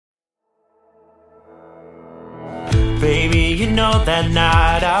Baby, you know that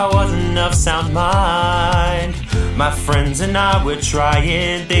night I wasn't of sound mind. My friends and I were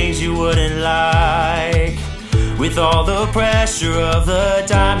trying things you wouldn't like. With all the pressure of the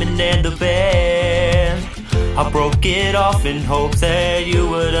diamond and the band, I broke it off in hopes that you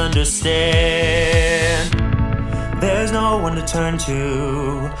would understand. There's no one to turn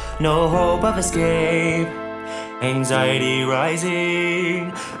to, no hope of escape. Anxiety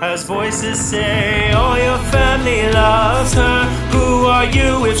rising as voices say, oh, your family loves her. Who are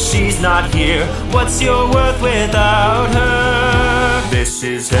you if she's not here? What's your worth without her? This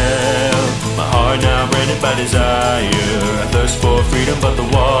is hell, my heart now branded by desire. I thirst for freedom but the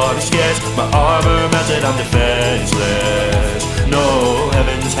water's scarce. My armor melted, I'm defenseless. No,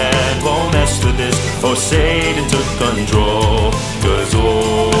 heaven's hand won't mess with this. Oh, Satan took control, 'cause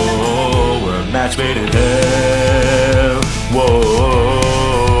oh, we're a match made in hell. Whoa,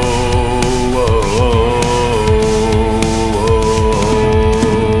 whoa, whoa.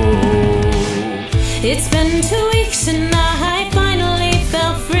 It's been 2 weeks and I finally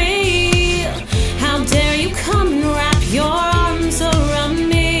felt free. How dare you come and wrap your arms around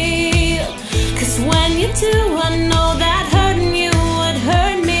me? 'Cause when you do, I know that hurting you would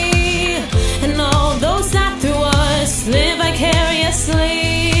hurt me. And all those that through us live vicariously.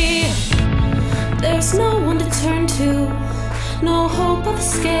 There's no one to turn to, no hope of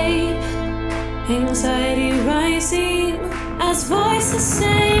escape. Anxiety rising as voices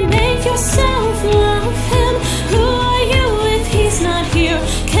say, make yourself love him. Who are you if he's not here?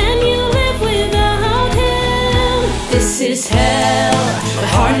 Can you live without him? This is hell, my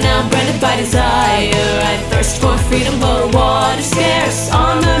heart now branded by desire. I thirst for freedom but water's scarce.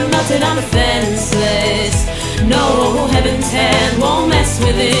 Armor melted, I'm defenseless. No, heaven's hand won't mess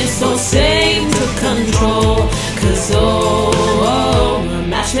with this. So Satan took control, 'cause oh, we're a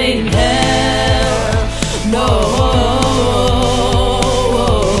match made in hell. No.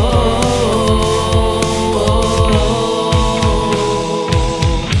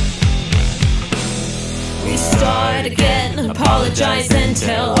 We start again, apologize and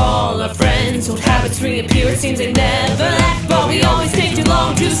tell all our friends. Old habits reappear, it seems they never left. But we always take too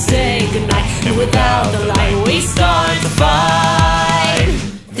long to say goodnight. And without the light we start to fight.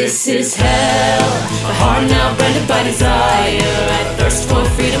 This is hell, my heart now branded by desire. I thirst for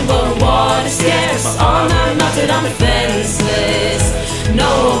freedom but water's scarce. Armor melted, I'm defenseless.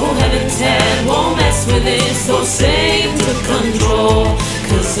 No, heaven's hand won't mess with this. So Satan took control,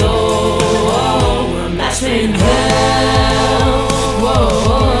 'cause oh, we're a match made in hell.